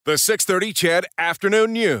The 6:30 CHED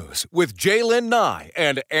Afternoon News with Jaylen Nye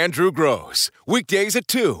and Andrew Gross. Weekdays at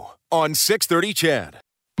 2 on 6:30 CHED.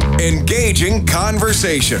 Engaging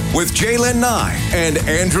conversation with Jaylen Nye and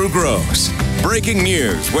Andrew Gross. Breaking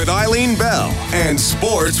news with Eileen Bell and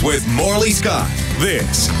sports with Morley Scott.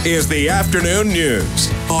 This is the Afternoon News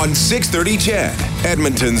on 6:30 CHED,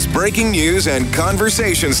 Edmonton's breaking news and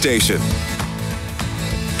conversation station.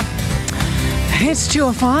 It's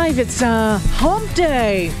 2:05. It's hump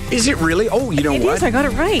day. Is it really? Oh, you know what? It is. I got it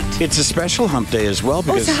right. It's a special hump day as well.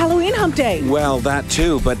 Because, it's a Halloween hump day. Well, that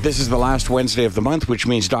too. But this is the last Wednesday of the month, which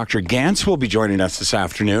means Dr. Gantz will be joining us this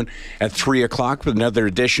afternoon at 3 o'clock with another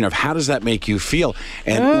edition of How Does That Make You Feel?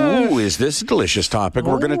 And, is this a delicious topic?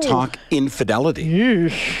 We're going to talk infidelity.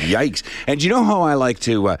 Yikes. And you know how I like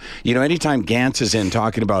to, anytime Gantz is in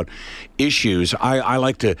talking about issues, I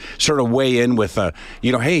like to sort of weigh in with,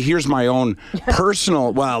 hey, here's my own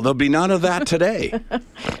personal, well, there'll be none of that today.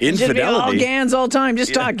 Infidelity. All Gans all the time.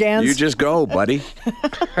 Just talk, Gans. You just go, buddy.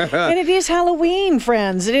 And it is Halloween,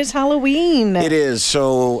 friends. It is Halloween. It is.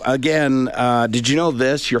 So, again, did you know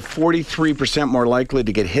this? You're 43% more likely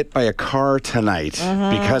to get hit by a car tonight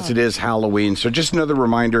because it is Halloween. So just another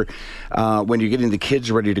reminder, when you're getting the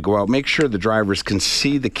kids ready to go out, make sure the drivers can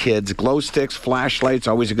see the kids. Glow sticks, flashlights,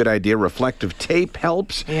 always a good idea. Reflective tape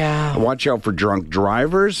helps. Yeah. Watch out for drunk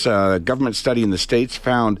drivers. A government study in the States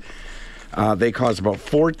found they cause about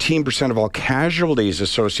 14% of all casualties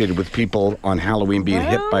associated with people on Halloween being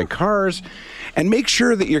hit by cars. And make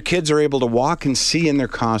sure that your kids are able to walk and see in their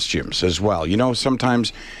costumes as well. You know,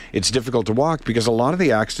 sometimes it's difficult to walk because a lot of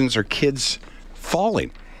the accidents are kids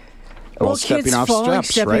falling. Well, stepping kids off falling, steps,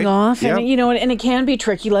 stepping right? off, Yep. and it can be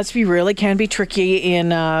tricky. Let's be real, it can be tricky in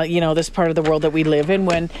this part of the world that we live in,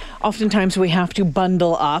 when oftentimes we have to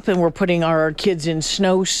bundle up and we're putting our kids in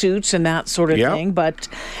snow suits and that sort of thing. But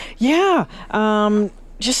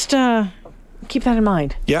just keep that in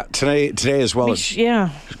mind. Yeah, today as well.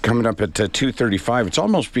 Coming up at 2:35. It's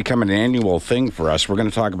almost become an annual thing for us. We're going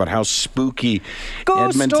to talk about how spooky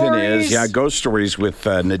Edmonton is. Yeah, ghost stories with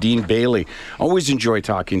Nadine Bailey. Always enjoy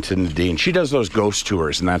talking to Nadine. She does those ghost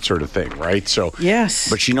tours and that sort of thing, right? So yes.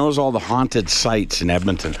 But she knows all the haunted sites in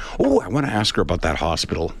Edmonton. Oh, I want to ask her about that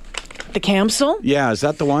hospital. The Camsel? Yeah, is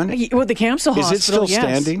that the one? Well, the Camsel Hospital, is it still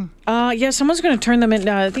standing? Yeah, someone's going to turn them in.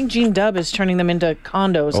 I think Gene Dubb is turning them into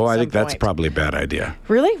condos. Oh, I think that's probably a bad idea.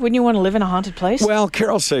 Really? Wouldn't you want to live in a haunted place? Well,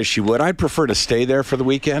 Carol says she would. I'd prefer to stay there for the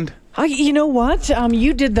weekend. You know what?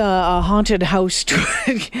 You did the haunted house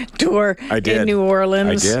tour in New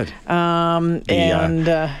Orleans. I did.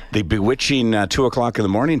 The bewitching 2 o'clock in the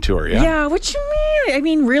morning tour, yeah? Yeah, which I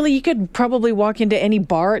mean, really, you could probably walk into any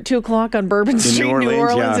bar at 2 o'clock on Bourbon Street, New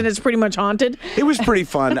Orleans, and it's pretty much haunted. It was pretty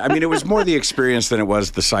fun. I mean, it was more the experience than it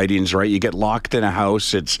was the sightings, right? You get locked in a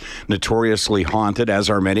house. It's notoriously haunted, as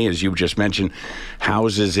are many, as you just mentioned,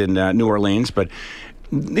 houses in New Orleans. But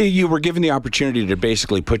you were given the opportunity to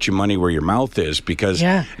basically put your money where your mouth is, because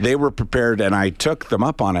they were prepared, and I took them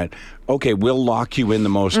up on it. Okay, we'll lock you in the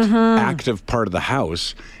most active part of the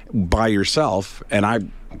house by yourself, and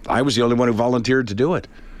I was the only one who volunteered to do it.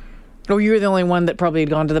 Oh, you were the only one that probably had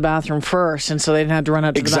gone to the bathroom first, and so they didn't have to run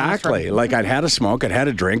out to the bathroom. Exactly. Like, I'd had a smoke, I'd had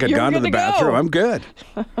a drink, I'd gone to the bathroom. I'm good.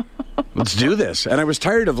 Let's do this. And I was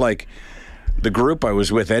tired of, the group I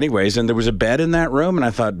was with anyways, and there was a bed in that room, and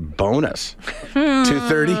I thought, bonus.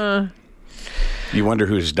 2:30? You wonder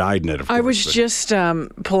who's died in it, of course. I was just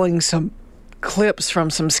pulling some clips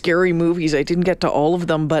from some scary movies. I didn't get to all of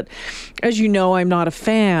them, but as you know, I'm not a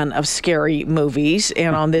fan of scary movies,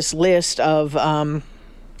 and on this list of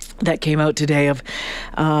that came out today of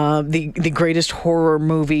the greatest horror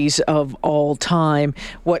movies of all time,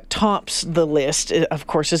 what tops the list, of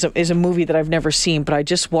course, is a movie that I've never seen, but I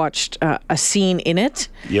just watched a scene in it.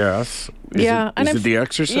 Yes. Is it The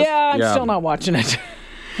Exorcist? Yeah, I'm still not watching it.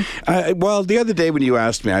 Well, the other day when you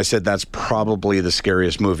asked me, I said that's probably the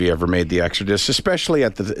scariest movie ever made, The Exorcist, especially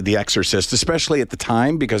at the Exorcist, especially at the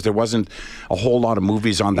time, because there wasn't a whole lot of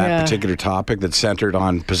movies on that particular topic that centered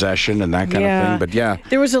on possession and that kind of thing. But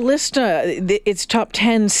there was a list. It's top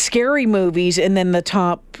 10 scary movies, and then the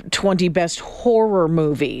top 20 best horror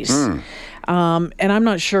movies. And I'm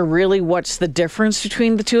not sure really what's the difference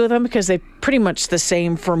between the two of them, because they're pretty much the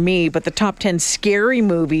same for me. But the top 10 scary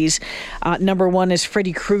movies, number 1 is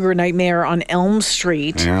Freddy Krueger, Nightmare on Elm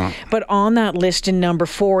Street. Yeah. But on that list in number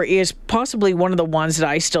 4 is possibly one of the ones that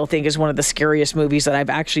I still think is one of the scariest movies that I've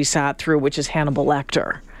actually sat through, which is Hannibal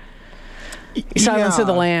Lecter. Silence of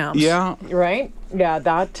the Lambs. Yeah. Right? Yeah,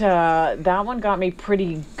 that one got me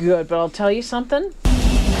pretty good. But I'll tell you something.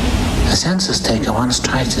 The census taker once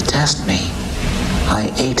tried to test me. I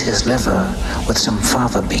I ate his liver with some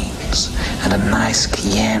fava beans and a nice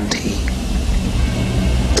Chianti.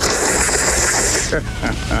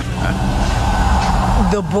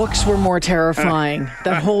 The books were more terrifying.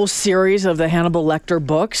 That whole series of the Hannibal Lecter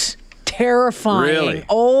books, terrifying. Really?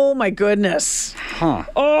 Oh my goodness. Huh.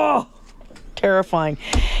 Oh, terrifying.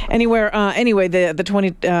 Anyway, the 20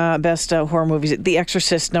 best horror movies: The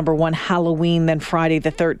Exorcist #1, Halloween, then Friday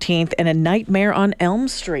the 13th, and A Nightmare on Elm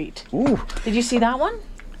Street. Ooh. Did you see that one?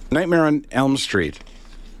 Nightmare on Elm Street.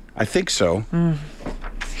 I think so.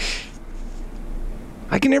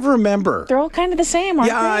 I can never remember. They're all kind of the same,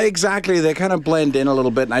 aren't Yeah, they? exactly. They kind of blend in a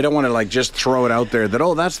little bit, and I don't want to just throw it out there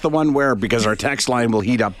that, that's the one where, because our text line will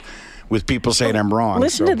heat up with people saying I'm wrong.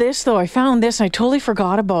 Listen to this, though. I found this. I totally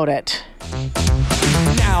forgot about it.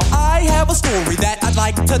 Now I have a story that I'd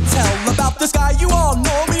like to tell about this guy. You all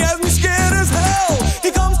know me, has me scared as hell.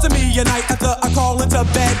 He comes to me at night after I crawl into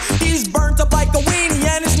bed. He's burnt up like a weenie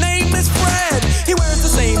and his name is Fred. He wears the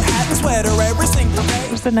same hat and sweater every single day.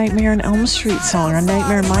 It was the Nightmare on Elm Street song, or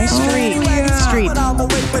Nightmare on My Street. When I'm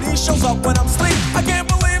awake, but he shows up when I'm asleep. I can't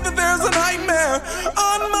believe that there's a nightmare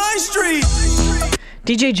on my street.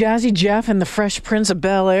 DJ Jazzy Jeff and the Fresh Prince of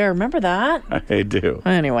Bel-Air. Remember that? I do.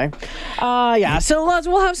 Anyway. Yeah, so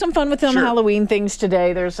we'll have some fun with them Sure. Halloween things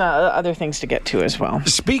today. There's other things to get to as well.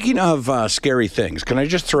 Speaking of scary things, can I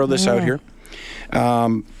just throw this out here?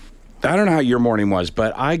 I don't know how your morning was,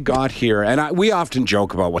 but I got here, and we often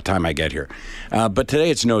joke about what time I get here. But today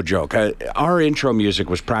it's no joke. Our intro music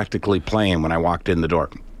was practically playing when I walked in the door.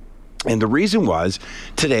 And the reason was,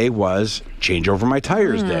 today was Change Over My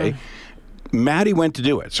Tires Day. Maddie went to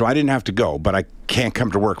do it, so I didn't have to go, but I can't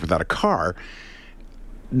come to work without a car.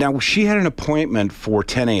 Now, she had an appointment for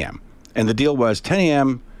 10 a.m., and the deal was 10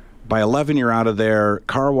 a.m., by 11 you're out of there,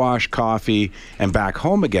 car wash, coffee, and back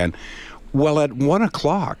home again. Well, at 1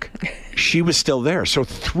 o'clock, she was still there, so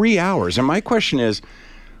 3 hours. And my question is,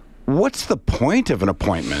 what's the point of an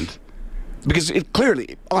appointment? Because it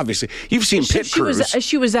clearly, obviously, you've seen pit crews.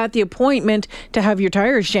 She was at the appointment to have your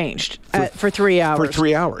tires changed for 3 hours. For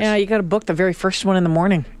 3 hours. Yeah, you got to book the very first one in the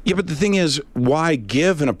morning. Yeah, but the thing is, why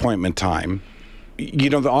give an appointment time?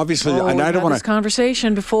 Obviously, and I don't want this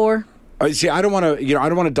conversation before. See, I don't want to. I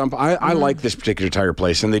don't want to dump. I like this particular tire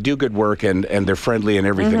place, and they do good work, and they're friendly and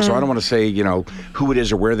everything. So I don't want to say, who it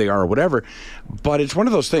is or where they are or whatever. But it's one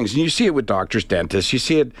of those things, and you see it with doctors, dentists. You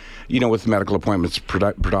see it, with medical appointments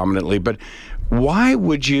predominantly. But why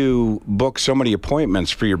would you book so many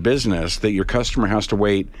appointments for your business that your customer has to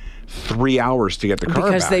wait 3 hours to get the car back?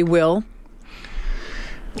 Because they will.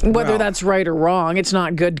 Whether that's right or wrong, it's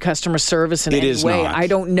not good customer service in any way. Not. I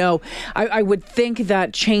don't know. I would think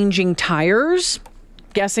that changing tires,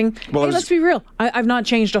 guessing, let's be real. I've not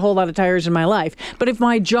changed a whole lot of tires in my life. But if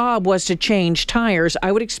my job was to change tires,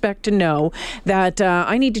 I would expect to know that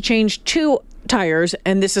I need to change 2 tires,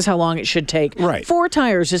 and this is how long it should take. Right. 4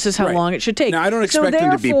 tires, this is how long it should take. Now, I don't expect them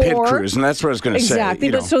to be pit crews, and that's what I was going to say.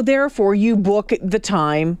 Exactly. But so therefore, you book the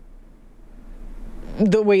time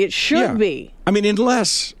the way it should be. I mean,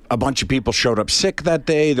 unless a bunch of people showed up sick that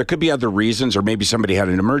day, there could be other reasons, or maybe somebody had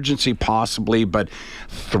an emergency, possibly, but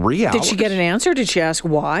 3 hours. Did she get an answer? Did she ask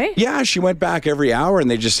why? Yeah, she went back every hour, and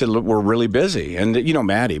they just said, look, we're really busy. And,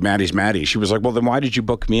 Maddie's Maddie. She was like, well, then why did you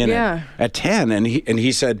book me in at 10? And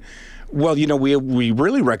he said, well, we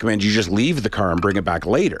really recommend you just leave the car and bring it back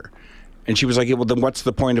later. And she was like, well, then what's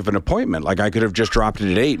the point of an appointment? Like, I could have just dropped it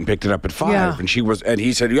at 8 and picked it up at 5. Yeah. And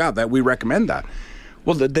he said, that we recommend that.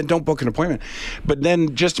 Well, then don't book an appointment. But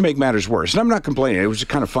then, just to make matters worse, and I'm not complaining, it was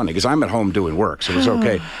kind of funny because I'm at home doing work, so it was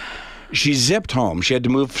okay. She zipped home. She had to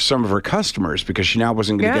move some of her customers because she now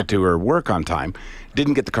wasn't going to get to her work on time.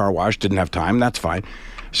 Didn't get the car washed, didn't have time. That's fine.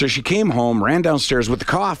 So she came home, ran downstairs with the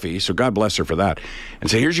coffee, so God bless her for that, and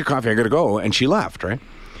said, here's your coffee, I got to go. And she left, right?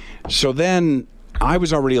 So then I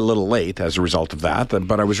was already a little late as a result of that,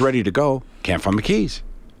 but I was ready to go. Can't find my keys.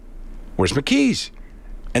 Where's my keys?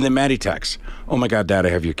 And then Maddie texts, oh my God, Dad, I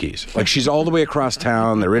have your keys. Like, she's all the way across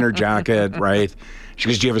town. They're in her jacket, right? She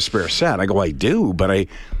goes, do you have a spare set? I go, I do, but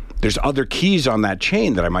there's other keys on that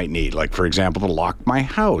chain that I might need. Like, for example, to lock my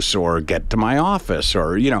house or get to my office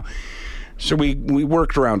or, So we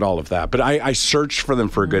worked around all of that. But I searched for them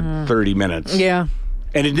for a good 30 minutes. Yeah.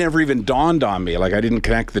 And it never even dawned on me. Like, I didn't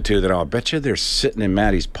connect the two that, I bet you they're sitting in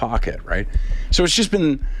Maddie's pocket, right? So it's just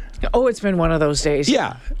been Oh, it's been one of those days.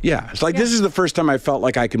 Yeah. It's like this is the first time I felt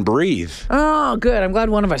like I can breathe. Oh, good. I'm glad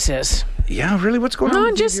one of us is. Yeah, really? What's going on?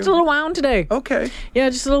 No, just a little wound today. Okay. Yeah,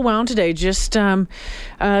 just a little wound today. Just some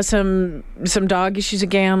dog issues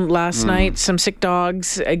again last night. Some sick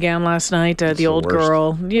dogs again last night. The old worst.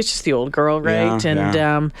 girl. It's just the old girl, right?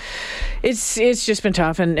 And it's just been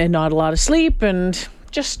tough and not a lot of sleep and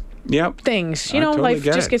just things. You know, totally life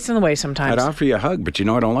just gets in the way sometimes. I'd offer you a hug, but you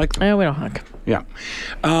know I don't like them. We don't hug. Yeah.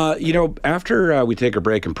 After we take a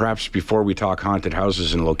break, and perhaps before we talk haunted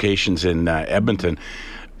houses and locations in Edmonton,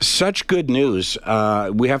 such good news.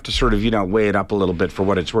 We have to sort of, weigh it up a little bit for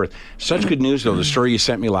what it's worth. Such good news, though, the story you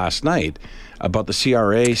sent me last night about the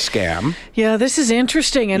CRA scam. Yeah, this is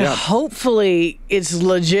interesting, and hopefully it's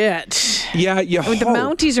legit. Yeah, hope. The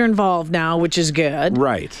Mounties are involved now, which is good.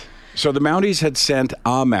 Right. So the Mounties had sent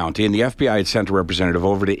a Mountie, and the FBI had sent a representative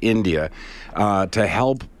over to India to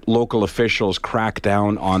help local officials crack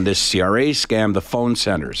down on this CRA scam, the phone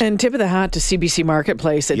centers. And tip of the hat to CBC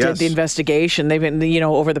Marketplace that did the investigation. They've been,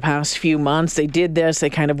 over the past few months, they did this. They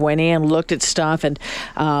kind of went in, looked at stuff, and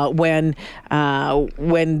when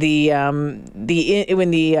the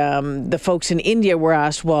folks in India were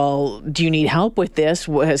asked, well, do you need help with this?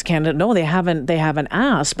 Has Canada? No, they haven't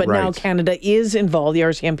asked. But now Canada is involved. The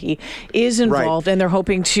RCMP is involved, and they're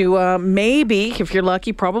hoping to maybe, if you're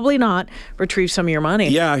lucky, probably not, retrieve some of your money.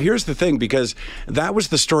 Yeah, here's the thing, because that was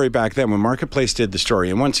the story back then when Marketplace did the story.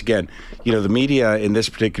 And once again, the media in this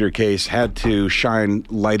particular case had to shine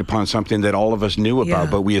light upon something that all of us knew about,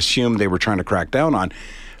 but we assumed they were trying to crack down on.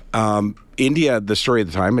 India, the story at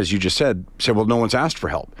the time, as you just said, well, no one's asked for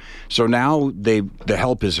help. So now the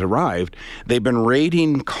help has arrived. They've been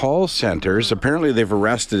raiding call centers. Apparently, they've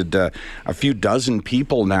arrested a few dozen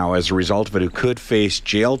people now as a result of it who could face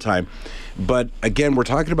jail time. But again, we're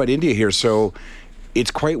talking about India here, so it's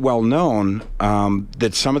quite well known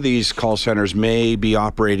that some of these call centers may be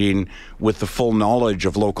operating with the full knowledge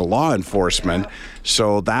of local law enforcement.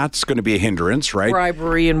 So that's going to be a hindrance, right?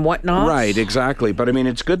 Bribery and whatnot. Right, exactly. But I mean,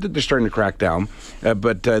 it's good that they're starting to crack down.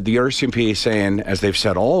 But the RCMP is saying, as they've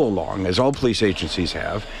said all along, as all police agencies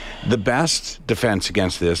have, the best defense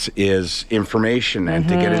against this is information and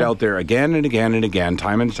to get it out there again and again and again,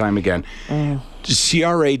 time and time again.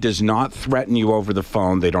 CRA does not threaten you over the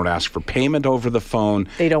phone. They don't ask for payment over the phone.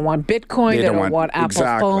 They don't want Bitcoin. They don't want Apple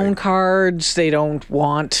phone cards. They don't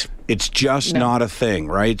want... It's just not a thing,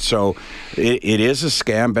 right? So it is a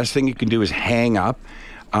scam. Best thing you can do is hang up.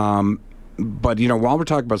 But, while we're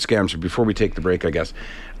talking about scams, or before we take the break, I guess,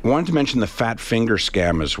 I wanted to mention the Fat Finger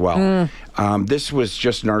scam as well. This was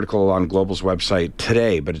just an article on Global's website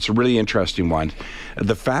today, but it's a really interesting one.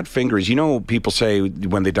 The fat fingers, people say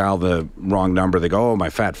when they dial the wrong number, they go, oh, my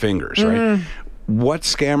fat fingers, right? What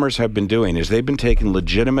scammers have been doing is they've been taking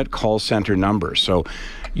legitimate call center numbers. So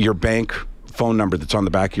your bank phone number that's on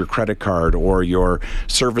the back of your credit card, or your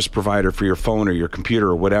service provider for your phone or your computer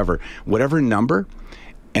or whatever number,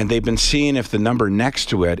 and they've been seeing if the number next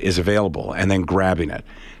to it is available and then grabbing it.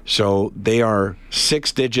 So they are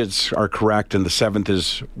 6 digits are correct, and the 7th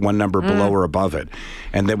is one number below or above it.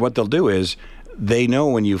 And then what they'll do is they know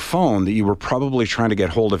when you phone that you were probably trying to get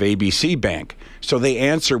hold of ABC Bank. So they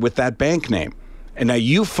answer with that bank name. And now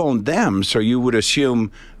you phoned them, so you would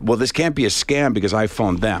assume, well, this can't be a scam because I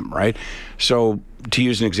phoned them, right? So to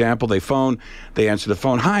use an example, they answer the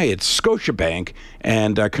phone, hi, it's Scotiabank,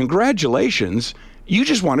 and congratulations, you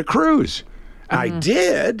just won a cruise. I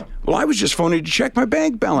did? Well, I was just phoning to check my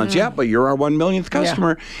bank balance. Yeah, but you're our 1 millionth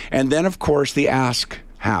customer. Yeah. And then, of course, the ask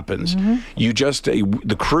happens. You just,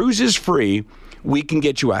 the cruise is free. We can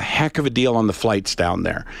get you a heck of a deal on the flights down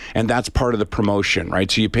there. And that's part of the promotion, right?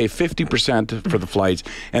 So you pay 50% for the flights.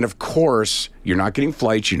 And of course, you're not getting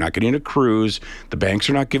flights. You're not getting a cruise. The banks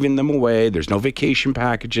are not giving them away. There's no vacation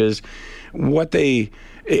packages. This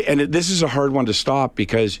is a hard one to stop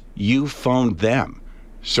because you phoned them.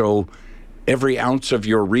 So every ounce of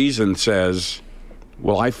your reason says,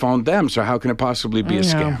 well, I phoned them, so how can it possibly be a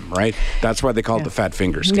scam, right? That's why they call it the fat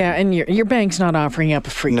finger scam. Yeah, and your bank's not offering up a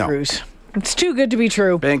free cruise. It's too good to be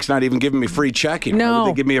true. Bank's not even giving me free checking. No. Why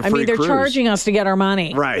would they give me a free they're cruise? Charging us to get our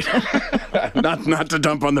money. Right. not to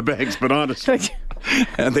dump on the banks, but honestly.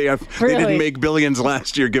 And they didn't make billions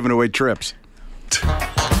last year giving away trips.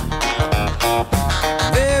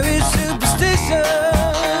 Very superstitious.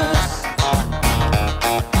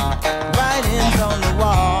 Writings on the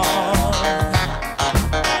wall.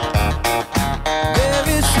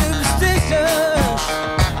 Very superstitious.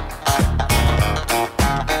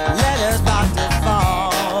 Letters about to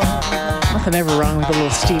fall. Nothing ever wrong with a little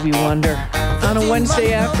Stevie Wonder. On a a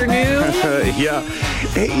Wednesday afternoon. Yeah.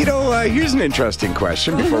 Hey, here's an interesting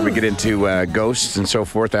question before we get into ghosts and so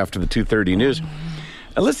forth after the 2:30 news.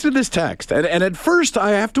 Listen to this text. And at first,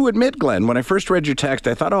 I have to admit, Glenn, when I first read your text,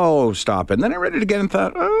 I thought, oh, stop it. And then I read it again and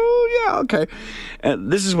thought, oh, yeah, okay.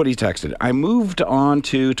 And this is what he texted. I moved on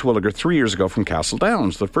to Terwillegar 3 years ago from Castle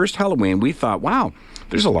Downs. The first Halloween, we thought, wow,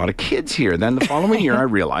 there's a lot of kids here. Then the following year, I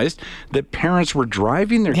realized that parents were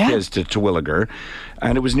driving their kids to Terwillegar,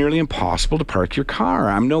 and it was nearly impossible to park your car.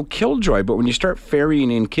 I'm no killjoy, but when you start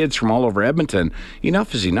ferrying in kids from all over Edmonton,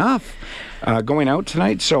 enough is enough. Going out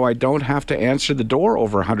tonight, so I don't have to answer the door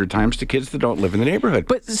over 100 times to kids that don't live in the neighborhood.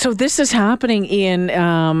 But so this is happening in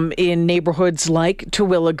neighborhoods like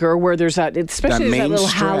Terwillegar, where there's especially that little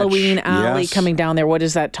stretch. There's alley Yes. coming down there. What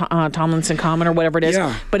is that, Tomlinson Common or whatever it is?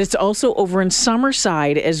 Yeah. But it's also over in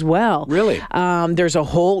Summerside as well. Really? There's a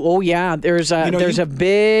whole. There's a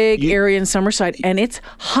big area in Summerside, and it's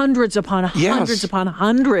hundreds upon hundreds upon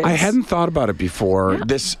hundreds. I hadn't thought about it before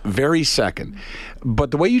this very second.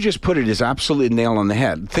 But the way you just put it is absolutely nail on the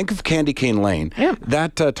head. Think of Candy Cane Lane. Yeah.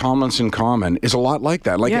 That Tomlinson Common is a lot like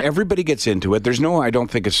that. Like everybody gets into it. There's no, I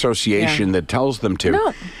don't think, association that tells them to.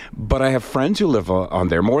 No. But I have friends who live on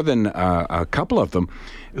there, more than a couple of them,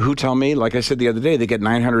 who tell me, like I said the other day, they get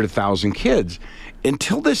 900, 1,000 kids.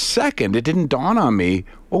 Until this second, it didn't dawn on me,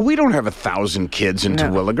 well, we don't have 1,000 kids in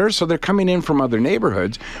Terwillegar, so they're coming in from other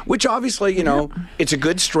neighborhoods, which obviously, it's a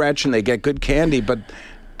good stretch and they get good candy, but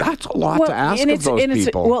that's a lot to ask of those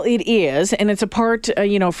people. It is, and it's a part,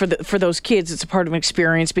 for those kids, it's a part of an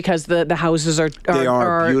experience because the houses are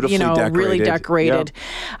beautifully decorated. really decorated.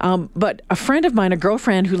 Yep. But a friend of mine, a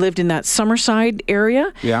girlfriend who lived in that Summerside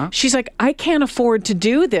area, she's like, I can't afford to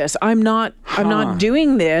do this. I'm not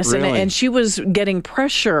doing this, Really? and she was getting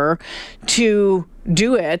pressure to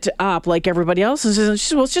do it up like everybody else. And she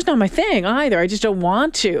said, well, it's just not my thing either. I just don't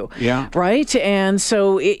want to. Yeah. Right? And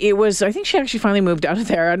so it was, I think she actually finally moved out of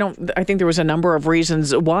there. I think there was a number of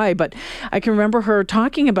reasons why, but I can remember her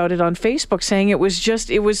talking about it on Facebook, saying it was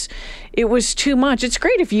too much. It's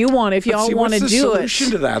great if you all want to do it. What's the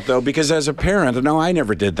solution to that, though? Because as a parent, no, I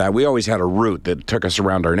never did that. We always had a route that took us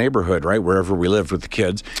around our neighborhood, right, wherever we lived with the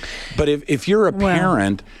kids. But if you're a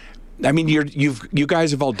parent, I mean, you guys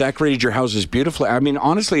have all decorated your houses beautifully. I mean,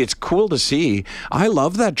 honestly, it's cool to see. I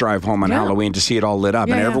love that drive home on Halloween to see it all lit up,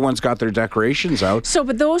 and everyone's got their decorations out. So,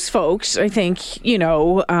 but those folks, I think,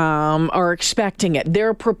 are expecting it.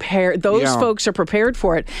 They're prepared. Those folks are prepared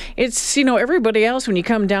for it. It's, everybody else, when you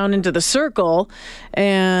come down into the circle,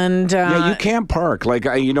 and you can't park. Like,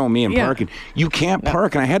 me and parking. You can't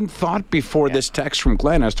park, and I hadn't thought before this text from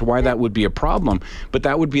Glenn as to why that would be a problem. But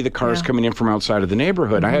that would be the cars coming in from outside of the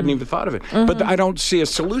neighborhood. I hadn't even thought of it. But I don't see a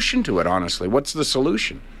solution to it, honestly. What's the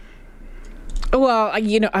solution? Well, I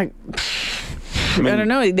don't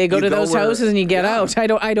know. They go to those houses and you get out.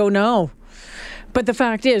 I don't know. But the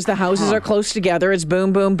fact is, the houses are close together. It's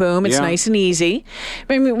boom, boom, boom. It's nice and easy.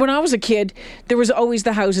 I mean, when I was a kid, there was always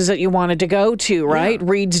the houses that you wanted to go to, right? Yeah.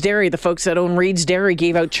 Reed's Dairy. The folks that own Reed's Dairy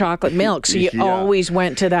gave out chocolate milk, so you always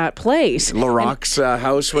went to that place. LaRock's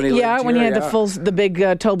house when he lived here. When you had the big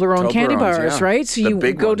Toblerone candy bars, right? So you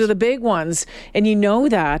go to the big ones, and you know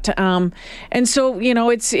that. And so,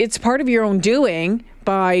 it's part of your own doing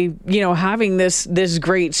by, having this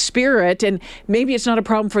great spirit. And maybe it's not a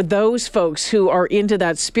problem for those folks who are into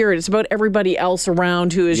that spirit. It's about everybody else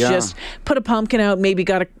around who has just put a pumpkin out, maybe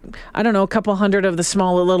got a couple hundred of the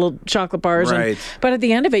small little chocolate bars. Right. But at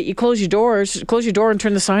the end of it, you close your door and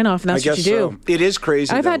turn the sign off, and that's what you do. It is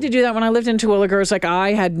crazy. I've had to do that when I lived in Terwillegar. It's like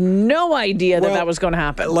I had no idea that was going to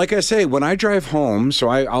happen. Like I say, when I drive home, so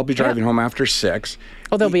I'll be driving home after 6.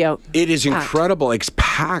 Oh, they'll be out. It is incredible. It's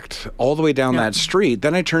packed all the way down that street.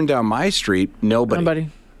 Then I turn down my street, nobody.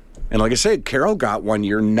 And like I said, Carol got one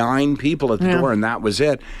year, 9 people at the door, and that was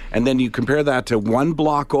it. And then you compare that to one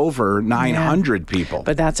block over, 900 people.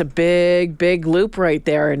 But that's a big, big loop right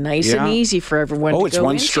there, and nice and easy for everyone to go into. Oh, it's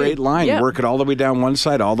one straight line. You work it all the way down one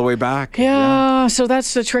side, all the way back. Yeah, so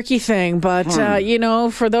that's the tricky thing. But,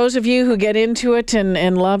 for those of you who get into it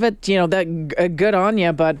and love it, that good on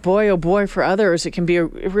you. But boy, oh boy, for others, it can be a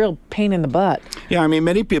real pain in the butt. Yeah, I mean,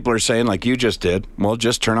 many people are saying, like you just did, well,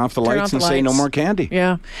 just turn off the lights and say no more candy.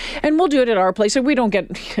 Yeah. And we'll do it at our place. So we don't get,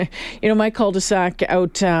 my cul-de-sac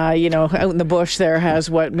out, out in the bush there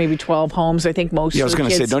has maybe 12 homes. I think most of the kids. I was going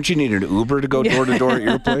to say, don't you need an Uber to go door to door at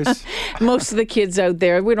your place? Most of the kids out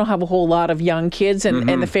there, we don't have a whole lot of young kids,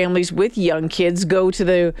 and the families with young kids go to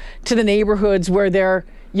the neighborhoods where their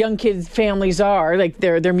young kids' families are, like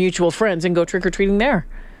their mutual friends, and go trick-or-treating there.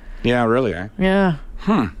 Yeah, really, eh? Yeah.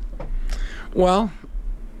 Well,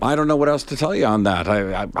 I don't know what else to tell you on that.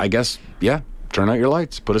 I guess, turn out your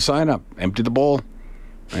lights, put a sign up, empty the bowl,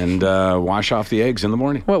 and wash off the eggs in the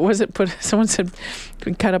morning. What was it? Someone said,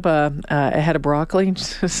 cut up a head of broccoli.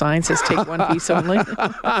 A sign says, take one piece only.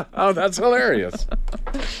 Oh, that's hilarious.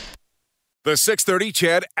 The 6:30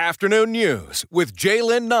 CHED Afternoon News with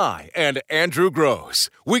Jaylen Nye and Andrew Gross.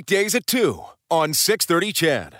 Weekdays at 2 on 6:30 CHED.